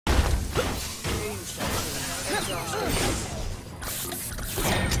Ripjaws.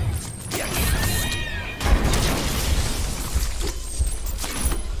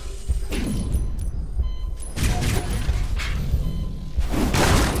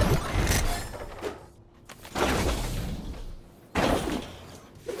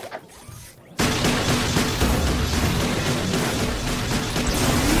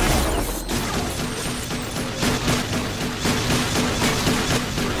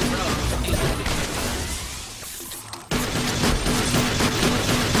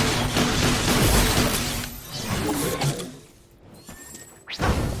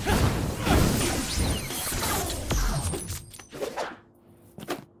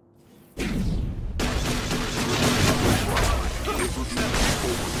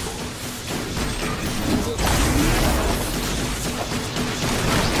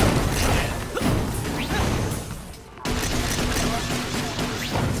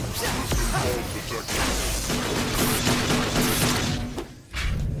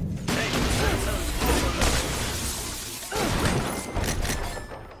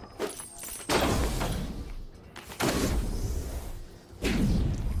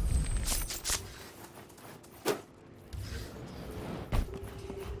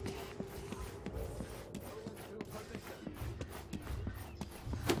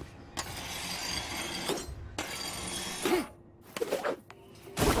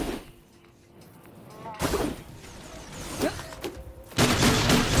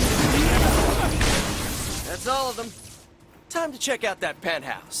 That's all of them. Time to check out that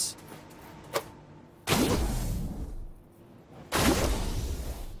penthouse.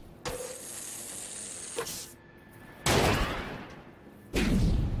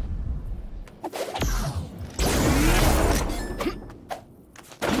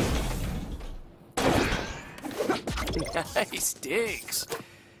 Nice digs.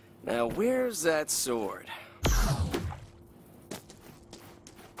 Now, where's that sword?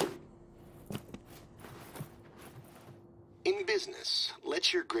 In business,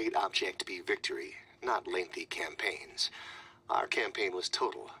 let your great object be victory, not lengthy campaigns. Our campaign was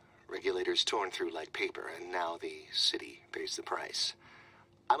total. Regulators torn through like paper, and now the city pays the price.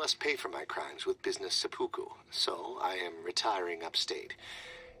 I must pay for my crimes with business seppuku, so I am retiring upstate,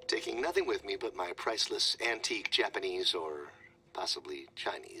 taking nothing with me but my priceless antique Japanese or possibly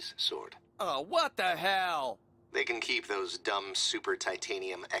Chinese sword. Oh, what the hell? They can keep those dumb super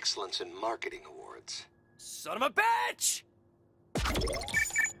titanium excellence in marketing awards. Son of a bitch!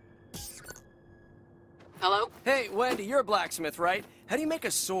 Hello? Hey, Wendy, you're a blacksmith, right? How do you make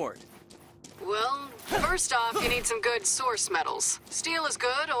a sword? Well, first off, you need some good source metals. Steel is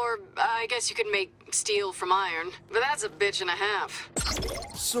good, or I guess you could make steel from iron, but that's a bitch and a half.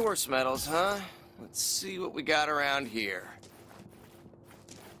 Source metals, huh? Let's see what we got around here.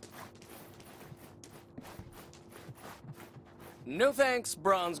 No thanks,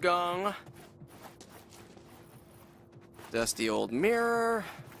 bronze gong. Dusty old mirror.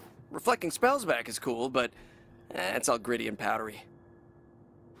 Reflecting spells back is cool, but it's all gritty and powdery.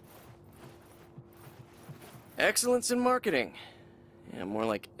 Excellence in marketing. Yeah, more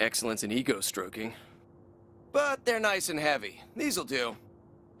like excellence in ego stroking. But they're nice and heavy. These'll do.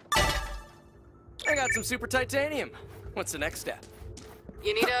 I got some super titanium. What's the next step?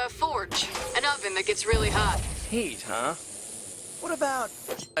 You need a forge, an oven that gets really hot. Heat, huh? What about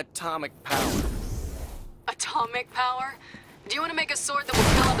atomic power? Atomic power? Do you want to make a sword that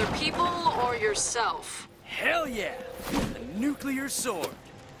will kill other people, or yourself? Hell yeah! A nuclear sword.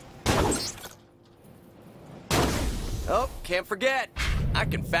 Oh, can't forget. I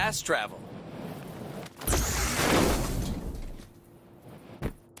can fast travel.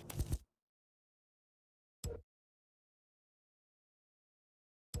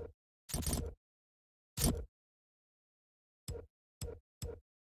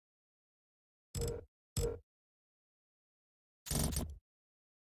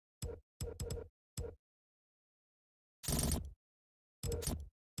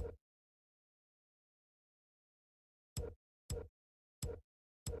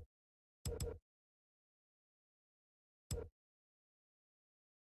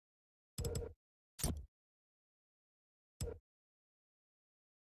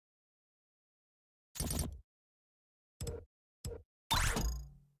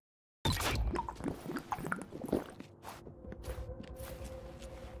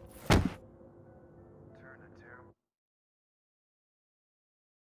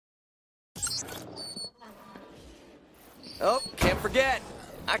 Oh, can't forget.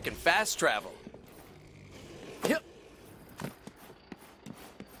 I can fast travel. Yep.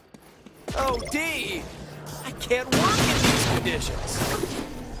 Oh, D! I can't work in these conditions.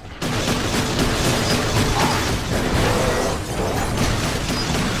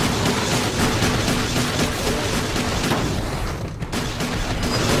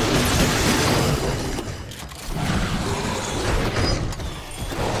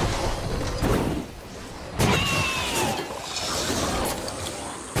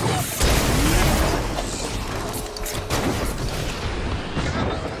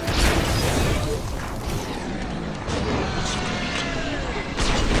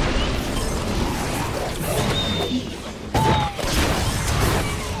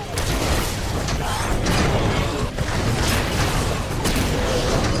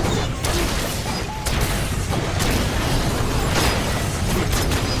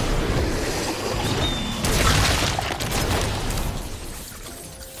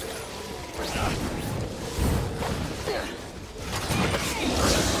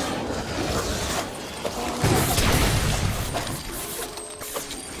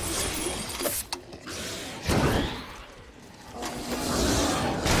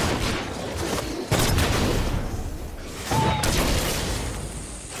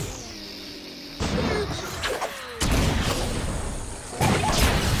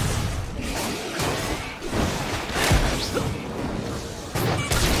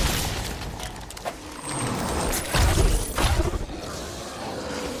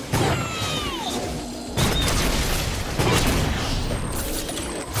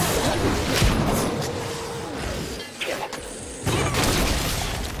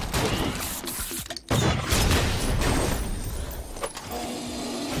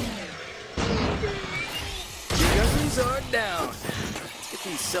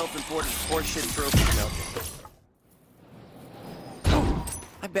 self-important horseshit trophy melting.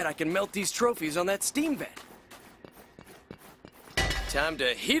 I bet I can melt these trophies on that steam vent. Time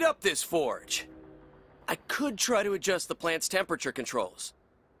to heat up this forge. I could try to adjust the plant's temperature controls.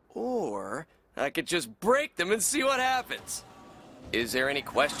 Or I could just break them and see what happens. Is there any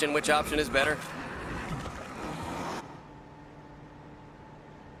question which option is better?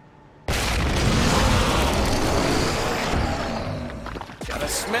 Gotta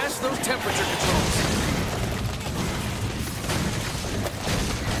smash those temperature controls.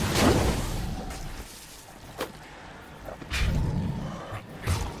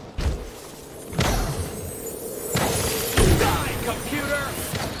 Die, computer!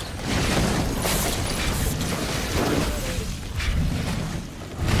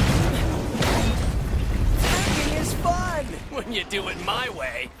 Hacking is fun when you do it my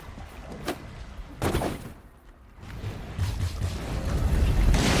way.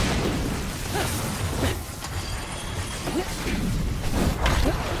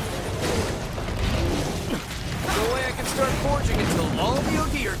 No way I can start forging until all the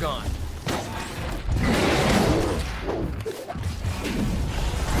OD are gone.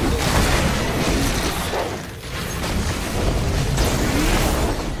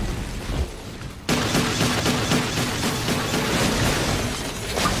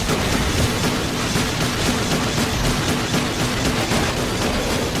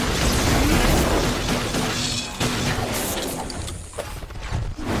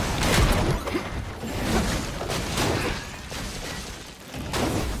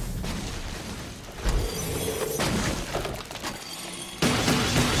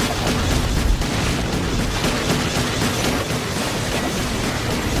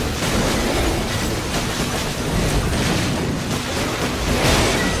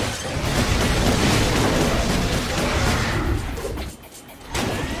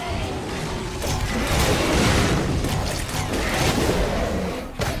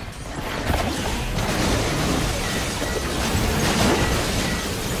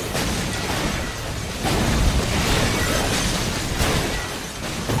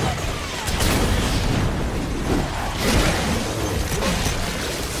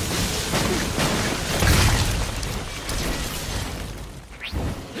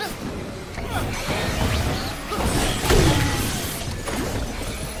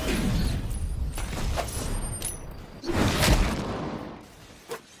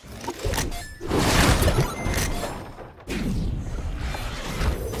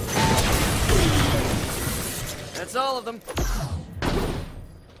 That's all of them.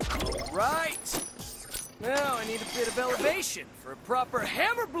 All right. Now I need a bit of elevation for a proper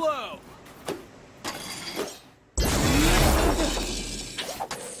hammer blow.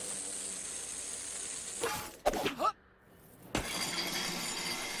 Huh.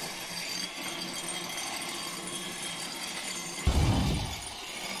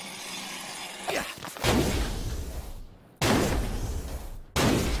 Yeah.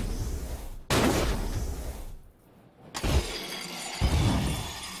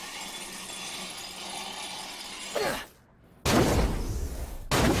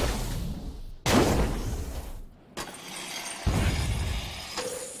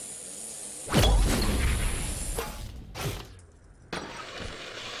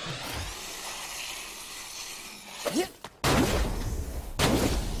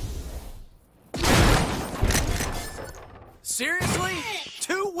 Seriously?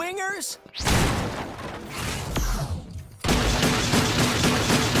 2 wingers?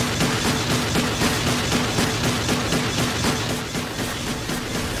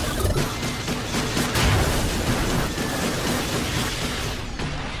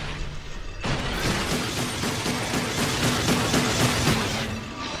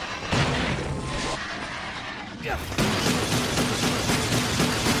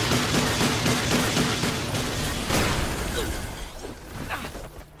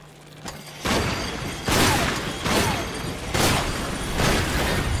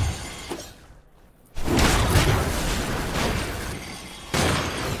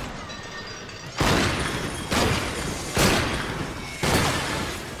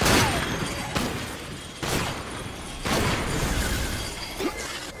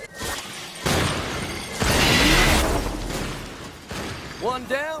 One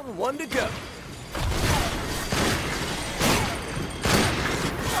down, 1 to go.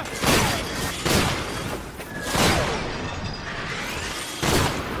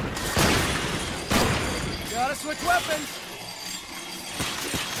 Gotta switch weapons.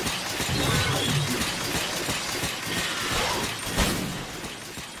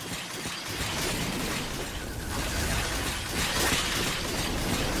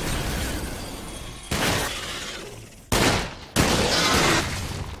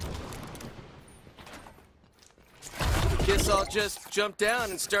 guess I'll just jump down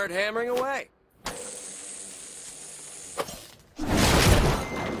and start hammering away.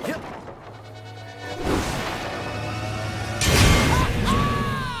 Yep.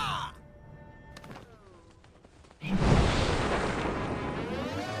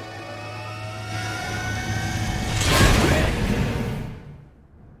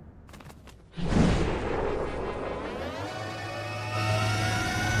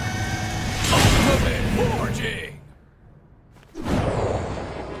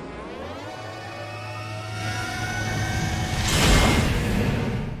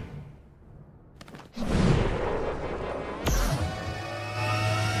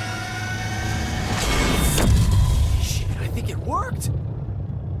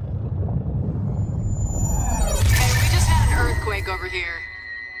 Over here.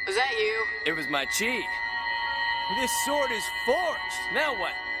 Was that you? It was my chi. This sword is forged. Now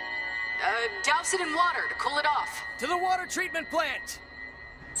what? Douse it in water to cool it off. To the water treatment plant!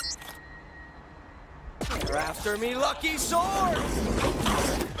 You're after me, lucky sword!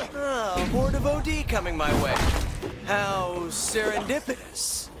 Ah, a horde of OD coming my way. How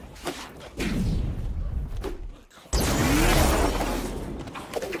serendipitous.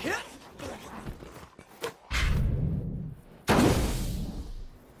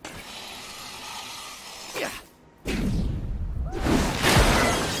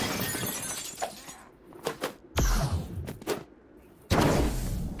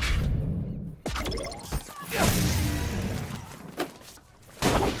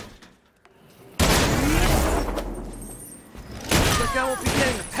 I won't be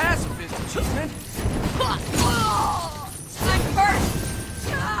getting the pacifist achievement. Sink first!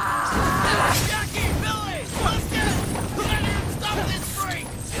 Jackie, Billy! Let's get it! Let him stop this freak!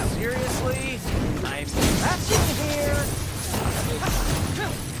 Seriously? I'm trapped in here.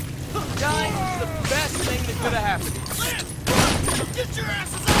 Dying is the best thing that could have happened. Liz! Get your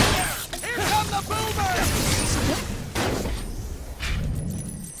asses out there! Here come the boomers!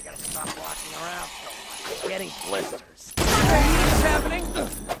 Gotta stop walking around so much. Getting blisters. What's happening?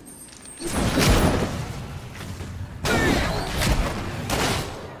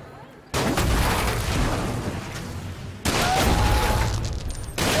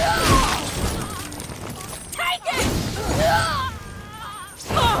 Take it!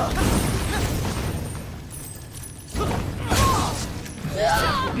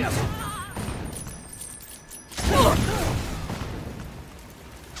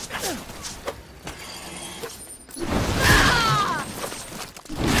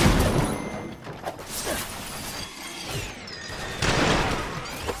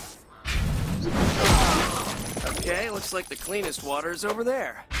 Okay, looks like the cleanest water is over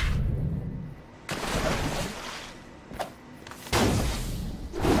there.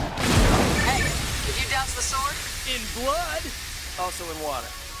 Hey, did you douse the sword? In blood, also in water.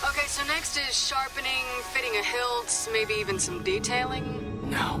 Okay, so next is sharpening, fitting a hilt, maybe even some detailing.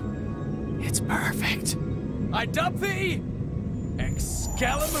 No, it's perfect. I dub thee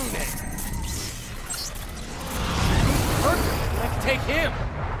Excalimune. Perfect, I can take him.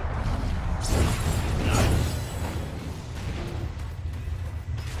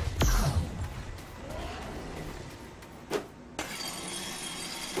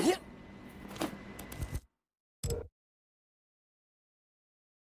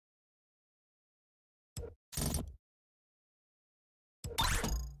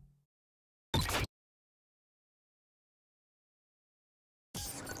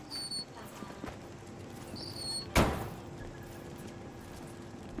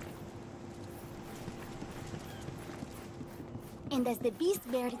 And as the beast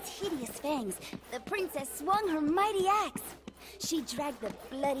bared its hideous fangs, the princess swung her mighty axe. She dragged the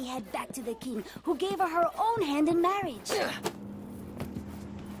bloody head back to the king, who gave her her own hand in marriage.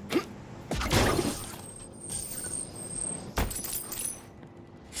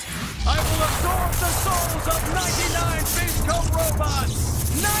 I will absorb the souls of 99 Beast Code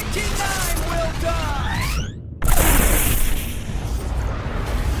robots! 99 will die!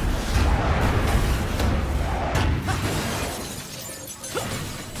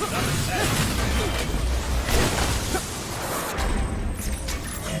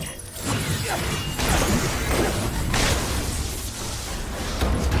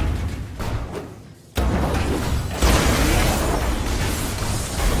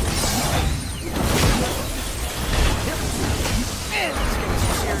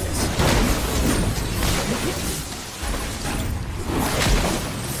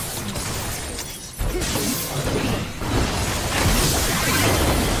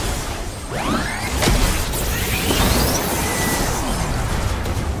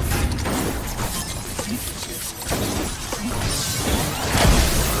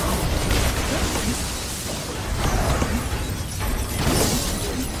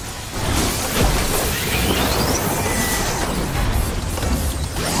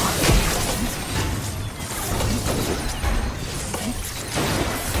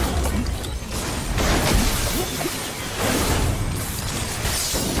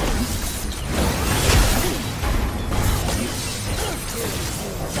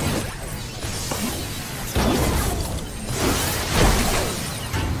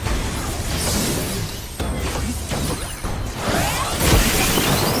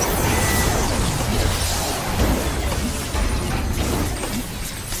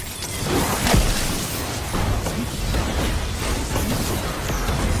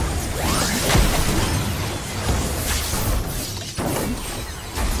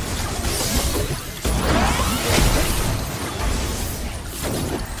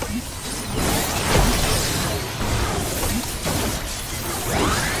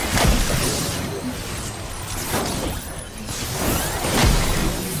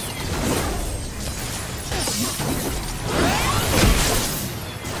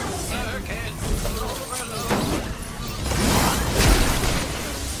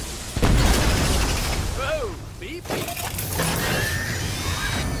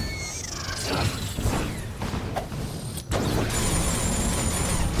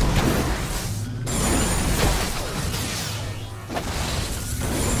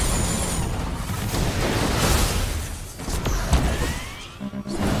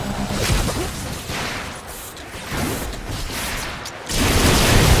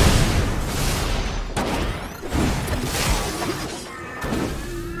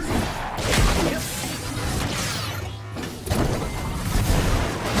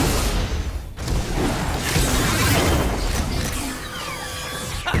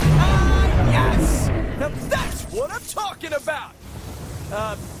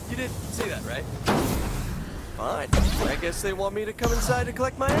 You did see that, right? Fine. I guess they want me to come inside to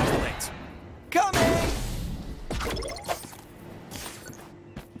collect my accolades. Coming!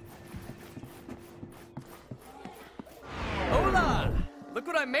 Hola! Look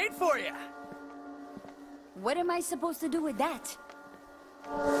what I made for you! What am I supposed to do with that?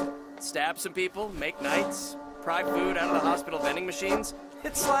 Stab some people, make knights, pry food out of the hospital vending machines.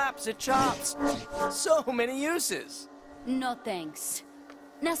 It slaps, it chops. So many uses. No thanks.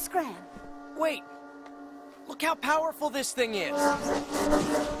 Now scram. Wait. Look how powerful this thing is.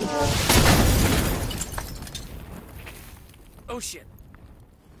 Oh shit.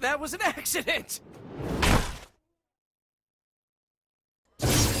 That was an accident!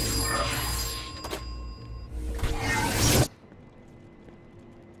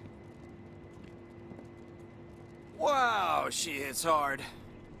 Wow, she hits hard.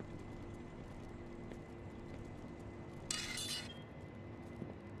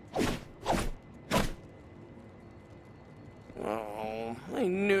 Oh, I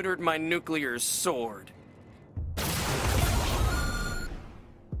neutered my nuclear sword.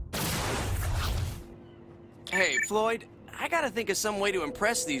 Hey, Floyd, I gotta think of some way to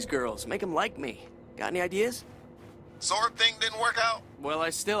impress these girls, make them like me. Got any ideas? Sword thing didn't work out? Well, I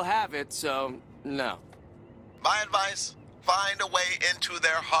still have it, so no. My advice, find a way into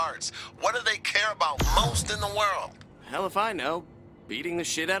their hearts. What do they care about most in the world? Hell if I know. Beating the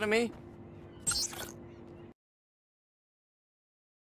shit out of me?